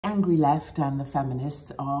angry left and the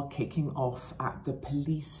feminists are kicking off at the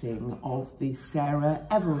policing of the Sarah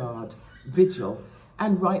Everard vigil,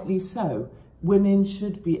 and rightly so. Women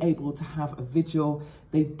should be able to have a vigil.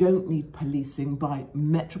 They don't need policing by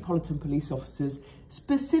Metropolitan Police officers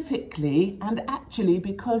specifically, and actually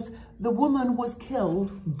because the woman was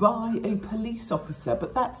killed by a police officer.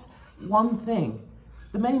 But that's one thing.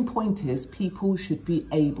 The main point is people should be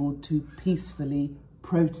able to peacefully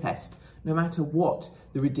protest, no matter what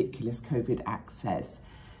the ridiculous COVID Act says.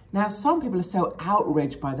 Now, some people are so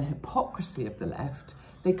outraged by the hypocrisy of the left,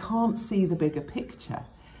 they can't see the bigger picture.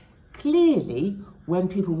 Clearly, when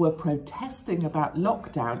people were protesting about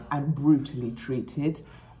lockdown and brutally treated,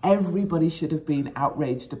 everybody should have been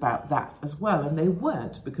outraged about that as well. And they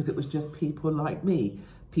weren't, because it was just people like me,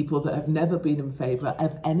 people that have never been in favour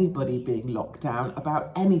of anybody being locked down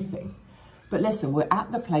about anything. But listen, we're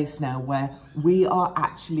at the place now where we are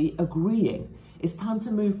actually agreeing. It's time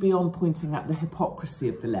to move beyond pointing at the hypocrisy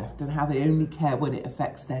of the left and how they only care when it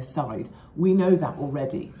affects their side. We know that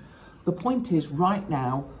already. The point is, right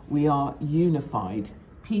now, we are unified.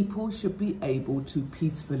 People should be able to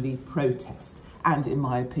peacefully protest. And in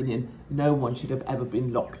my opinion, no one should have ever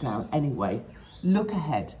been locked down anyway. Look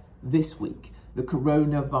ahead this week, the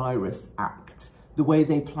Coronavirus Act. The way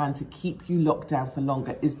they plan to keep you locked down for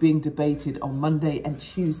longer is being debated on Monday and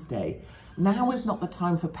Tuesday. Now is not the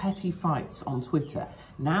time for petty fights on Twitter.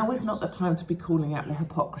 Now is not the time to be calling out the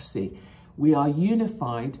hypocrisy. We are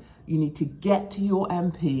unified. You need to get to your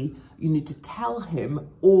MP. You need to tell him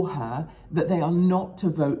or her that they are not to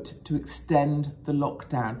vote to extend the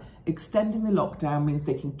lockdown. Extending the lockdown means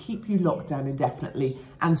they can keep you locked down indefinitely,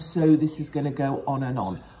 and so this is going to go on and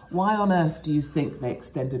on. Why on earth do you think they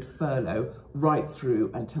extended furlough right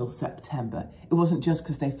through until September? It wasn't just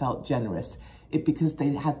because they felt generous. It's because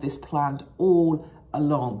they had this planned all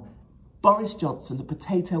along. Boris Johnson, the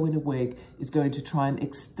potato in a wig, is going to try and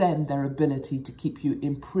extend their ability to keep you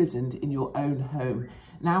imprisoned in your own home.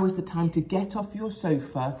 Now is the time to get off your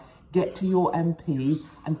sofa, get to your MP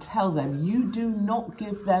and tell them you do not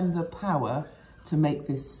give them the power to make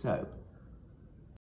this so.